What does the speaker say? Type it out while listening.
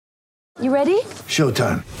You ready?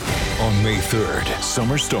 Showtime. On May 3rd,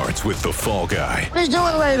 summer starts with The Fall Guy. Let's do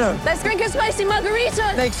it later. Let's drink a spicy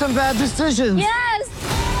margarita. Make some bad decisions. Yes!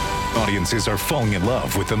 Audiences are falling in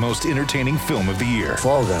love with the most entertaining film of the year.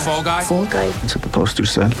 Fall Guy. Fall Guy? Fall Guy. That's what the poster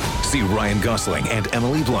said. See Ryan Gosling and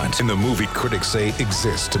Emily Blunt in the movie critics say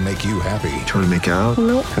exists to make you happy. Trying to make it out?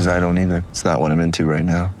 Nope. Because I don't either. It's not what I'm into right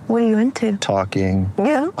now. What are you into? Talking.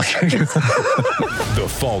 Yeah. The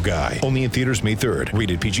Fall Guy. Only in theaters May 3rd.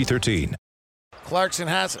 Rated PG-13. Clarkson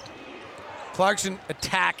has it. Clarkson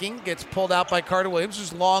attacking, gets pulled out by Carter Williams,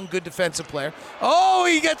 who's long, good defensive player. Oh,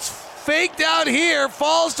 he gets faked out here,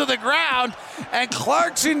 falls to the ground, and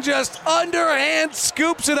Clarkson just underhand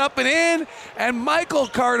scoops it up and in, and Michael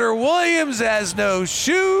Carter Williams has no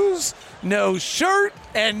shoes, no shirt,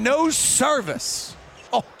 and no service.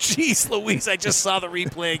 Oh, jeez, Louise, I just saw the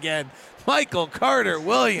replay again. Michael Carter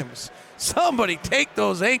Williams. Somebody take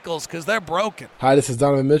those ankles because they're broken. Hi, this is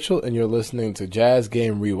Donovan Mitchell, and you're listening to Jazz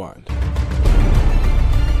Game Rewind.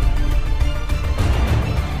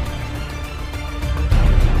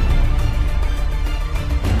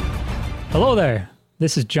 Hello there.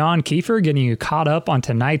 This is John Kiefer getting you caught up on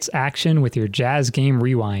tonight's action with your Jazz Game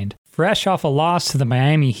Rewind. Fresh off a loss to the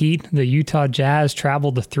Miami Heat, the Utah Jazz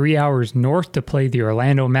traveled 3 hours north to play the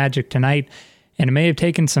Orlando Magic tonight, and it may have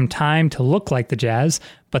taken some time to look like the Jazz,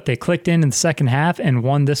 but they clicked in the second half and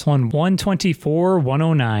won this one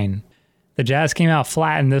 124-109. The Jazz came out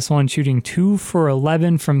flat in this one, shooting 2 for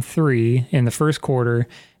 11 from 3 in the first quarter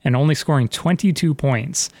and only scoring 22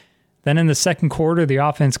 points. Then in the second quarter, the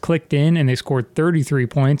offense clicked in and they scored 33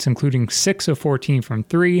 points, including 6 of 14 from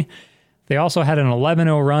 3. They also had an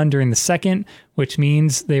 11-0 run during the second, which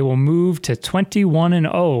means they will move to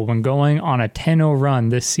 21-0 when going on a 10-0 run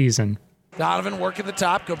this season. Donovan working the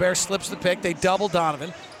top. Gobert slips the pick. They double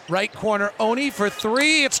Donovan. Right corner, Oni for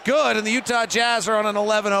 3. It's good, and the Utah Jazz are on an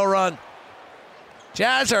 11-0 run.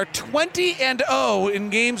 Jazz are 20-0 in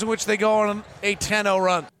games in which they go on a 10-0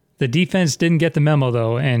 run. The defense didn't get the memo,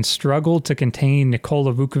 though, and struggled to contain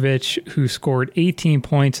Nikola Vukovic, who scored 18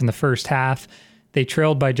 points in the first half. They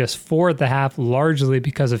trailed by just 4 at the half, largely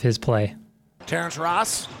because of his play. Terrence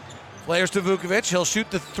Ross flares to Vukovic. He'll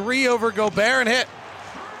shoot the 3 over Gobert and hit.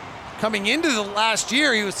 Coming into the last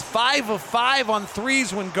year, he was 5 of 5 on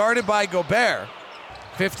threes when guarded by Gobert.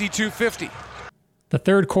 52-50. The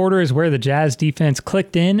third quarter is where the Jazz defense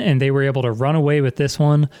clicked in and they were able to run away with this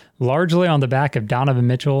one, largely on the back of Donovan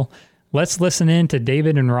Mitchell. Let's listen in to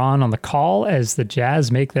David and Ron on the call as the Jazz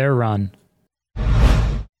make their run.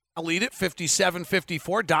 I'll lead it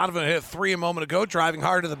 57-54. Donovan hit a 3 a moment ago, driving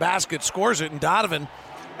hard to the basket, scores it, and Donovan,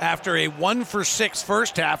 after a 1-for-6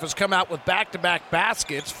 first half, has come out with back-to-back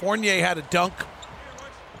baskets. Fournier had a dunk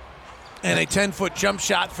and a 10-foot jump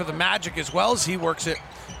shot for the Magic as well as he works it.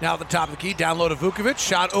 Now at the top of the key, down low to Vukovic.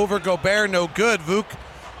 Shot over Gobert, no good.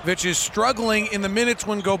 Vukovic is struggling in the minutes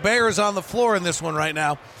when Gobert is on the floor in this one right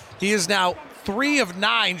now. He is now 3 of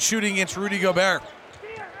 9 shooting against Rudy Gobert.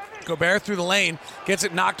 Gobert through the lane, gets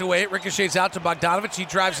it knocked away. It ricochets out to Bogdanovic. He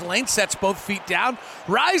drives the lane, sets both feet down,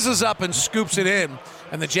 rises up and scoops it in.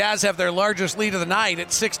 And the Jazz have their largest lead of the night at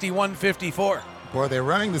 61-54. Boy, they're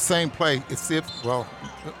running the same play. It's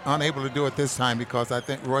unable to do it this time because I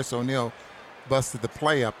think Royce O'Neal busted the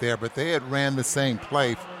play up there, but they had ran the same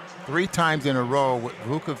play 3 times in a row with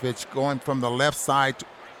Vukovic going from the left side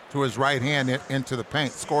to his right hand into the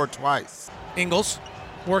paint, scored twice. Ingles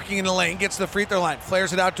working in the lane, gets to the free throw line,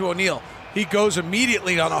 flares it out to O'Neal. He goes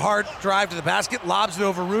immediately on a hard drive to the basket, lobs it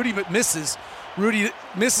over Rudy, but misses. Rudy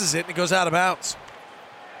misses it, and it goes out of bounds.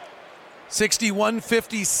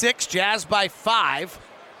 61-56, Jazz by 5.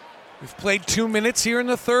 We've played 2 minutes here in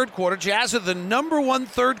the third quarter. Jazz are the number 1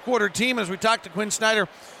 third quarter team, as we talked to Quinn Snyder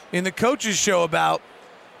in the coaches show about.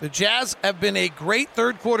 The Jazz have been a great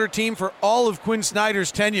third quarter team for all of Quinn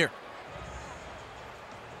Snyder's tenure.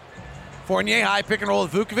 Fournier high pick and roll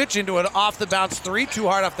with Vukovic into an off the bounce 3, too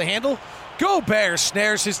hard off the handle. Gobert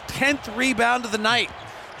snares his 10th rebound of the night.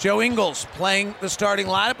 Joe Ingles playing the starting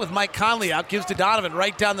lineup with Mike Conley out, gives to Donovan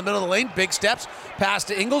right down the middle of the lane, big steps, pass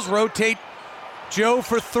to Ingles, rotate Joe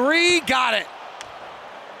for 3, got it.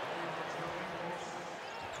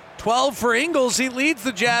 12 for Ingles, he leads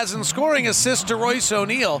the Jazz in scoring, assist to Royce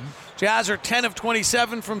O'Neal. Jazz are 10 of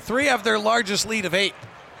 27 from 3, have their largest lead of 8.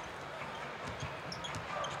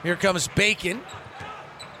 Here comes Bacon,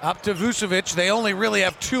 up to Vucevic. They only really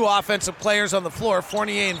have 2 offensive players on the floor,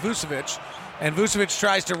 Fournier and Vucevic. And Vucevic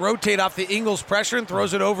tries to rotate off the Ingles pressure and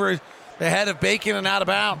throws it over the head of Bacon and out of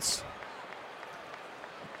bounds.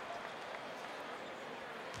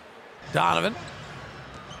 Donovan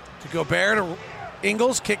to Gobert to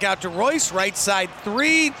Ingles, kick out to Royce, right side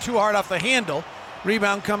 3, too hard off the handle.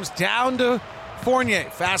 Rebound comes down to Fournier.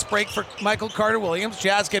 Fast break for Michael Carter-Williams.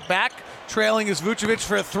 Jazz get back. Trailing is Vucevic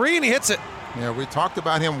for a three, and he hits it. Yeah, we talked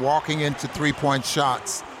about him walking into three-point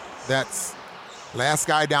shots. That's last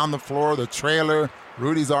guy down the floor, the trailer.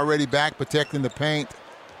 Rudy's already back protecting the paint.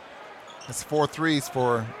 That's 4 threes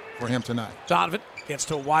for him tonight. Donovan gets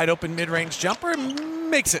to a wide-open mid-range jumper and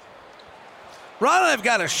makes it. Ron and I've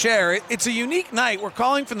got to share it. It's a unique night. We're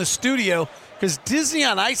calling from the studio because Disney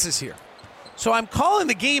on Ice is here. So I'm calling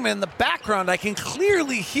the game, and in the background, I can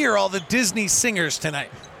clearly hear all the Disney singers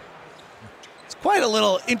tonight. It's quite a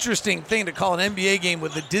little interesting thing to call an NBA game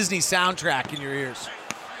with the Disney soundtrack in your ears.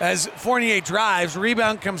 As Fournier drives,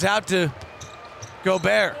 rebound comes out to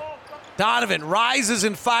Gobert. Donovan rises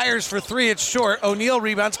and fires for three. It's short. O'Neal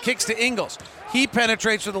rebounds, kicks to Ingles. He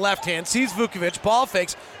penetrates with the left hand, sees Vucevic, ball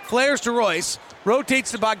fakes, flares to Royce,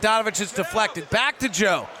 rotates to Bogdanovic, it's deflected. Back to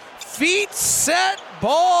Joe. Feet set,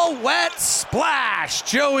 ball wet, splash.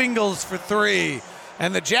 Joe Ingles for three.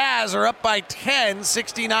 And the Jazz are up by 10,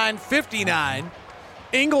 69-59.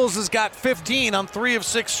 Ingles has got 15 on 3 of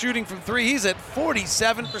 6 shooting from three. He's at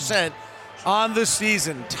 47% on the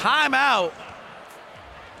season. Timeout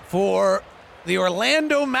for the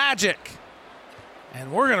Orlando Magic.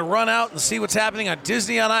 And we're going to run out and see what's happening on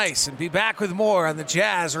Disney on Ice and be back with more on the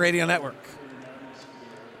Jazz Radio Network.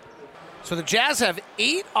 So the Jazz have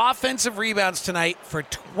 8 offensive rebounds tonight for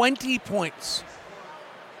 20 points.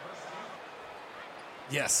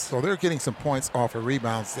 Yes. So they're getting some points off of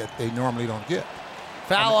rebounds that they normally don't get.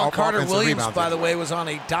 Foul on Carter-Williams, rebounds, by the way, was on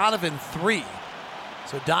a Donovan 3.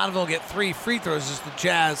 So Donovan will get 3 free throws as the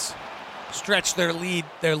Jazz stretch their lead,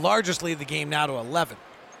 their largest lead of the game, now to 11.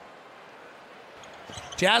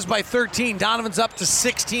 Jazz by 13. Donovan's up to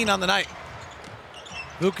 16 on the night.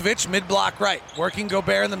 Vucevic, mid-block right, working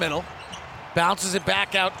Gobert in the middle. Bounces it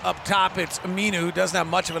back out up top. It's Aminu, who doesn't have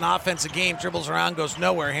much of an offensive game. Dribbles around, goes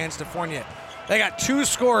nowhere, hands to Fournier. They got 2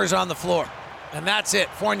 scorers on the floor, and that's it.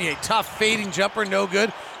 Fournier, tough fading jumper, no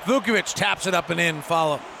good. Vucevic taps it up and in,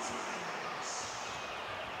 follow.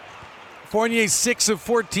 Fournier 6 of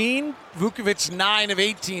 14. Vucevic 9 of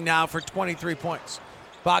 18 now for 23 points.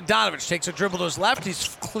 Bogdanovic takes a dribble to his left.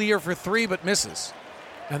 He's clear for 3 but misses.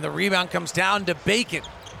 And the rebound comes down to Bacon.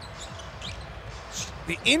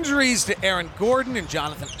 The injuries to Aaron Gordon and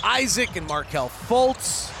Jonathan Isaac and Markelle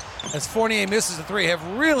Fultz, as Fournier misses a 3, have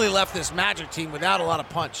really left this Magic team without a lot of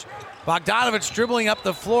punch. Bogdanovic dribbling up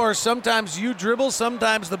the floor. Sometimes you dribble,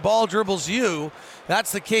 sometimes the ball dribbles you.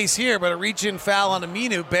 That's the case here, but a reach-in foul on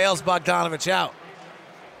Aminu bails Bogdanovic out.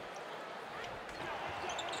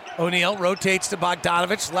 O'Neal rotates to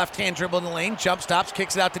Bogdanovic, left-hand dribble in the lane, jump stops,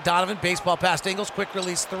 kicks it out to Donovan, baseball past Ingles, quick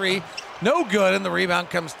release 3, no good, and the rebound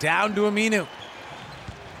comes down to Aminu.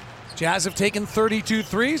 Jazz have taken 32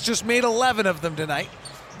 threes, just made 11 of them tonight.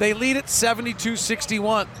 They lead at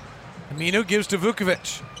 72-61. Aminu gives to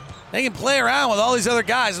Vucevic. They can play around with all these other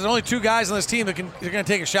guys. There's only 2 guys on this team that are going to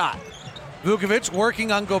take a shot. Vucevic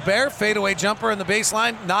working on Gobert, fadeaway jumper in the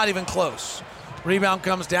baseline, not even close. Rebound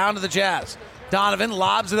comes down to the Jazz. Donovan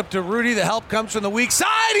lobs it up to Rudy. The help comes from the weak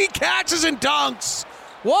side. He catches and dunks.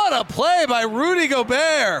 What a play by Rudy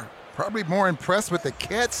Gobert. Probably more impressed with the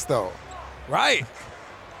catch, though. Right.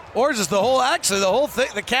 Or just the whole thing,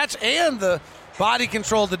 the catch and the body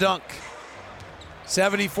control to dunk.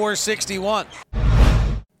 74-61.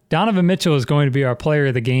 Donovan Mitchell is going to be our player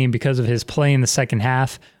of the game because of his play in the second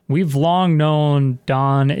half. We've long known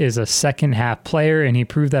Don is a second half player, and he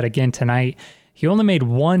proved that again tonight. He only made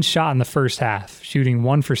 1 shot in the first half, shooting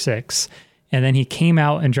 1 for 6. And then he came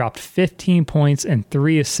out and dropped 15 points and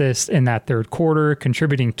 3 assists in that third quarter,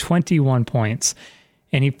 contributing 21 points.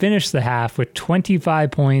 And he finished the half with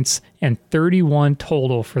 25 points and 31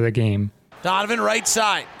 total for the game. Donovan right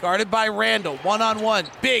side, guarded by Randall, one-on-one,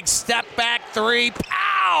 big step back 3,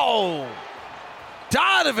 pow!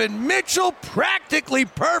 Donovan Mitchell practically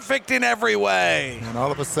perfect in every way. And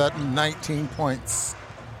all of a sudden, 19 points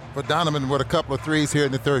for Donovan with a couple of threes here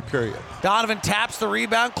in the third period. Donovan taps the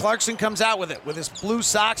rebound. Clarkson comes out with it with his blue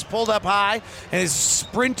socks pulled up high and his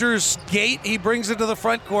sprinter's gait. He brings it to the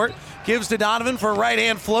front court, gives to Donovan for a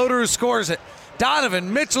right-hand floater who scores it.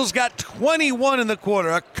 Donovan Mitchell's got 21 in the quarter.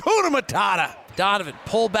 Hakuna Matata. Donovan,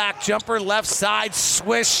 pull-back jumper, left side,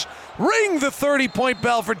 swish. Ring the 30-point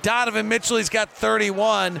bell for Donovan Mitchell. He's got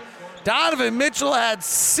 31. Donovan Mitchell had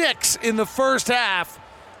 6 in the first half.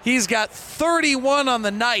 He's got 31 on the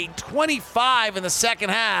night, 25 in the second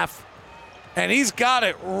half. And he's got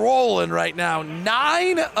it rolling right now.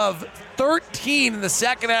 9 of 13 in the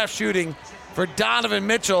second half shooting for Donovan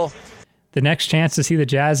Mitchell. The next chance to see the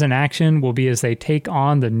Jazz in action will be as they take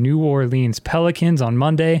on the New Orleans Pelicans on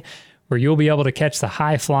Monday. where you'll be able to catch the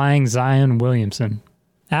high-flying Zion Williamson.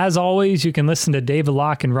 As always, you can listen to David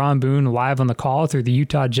Locke and Ron Boone live on the call through the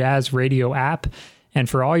Utah Jazz radio app. And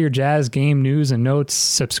for all your Jazz game news and notes,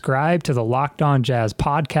 subscribe to the Locked On Jazz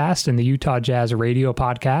podcast and the Utah Jazz radio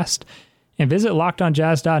podcast, and visit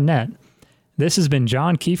LockedOnJazz.net. This has been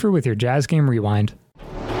John Kiefer with your Jazz Game Rewind.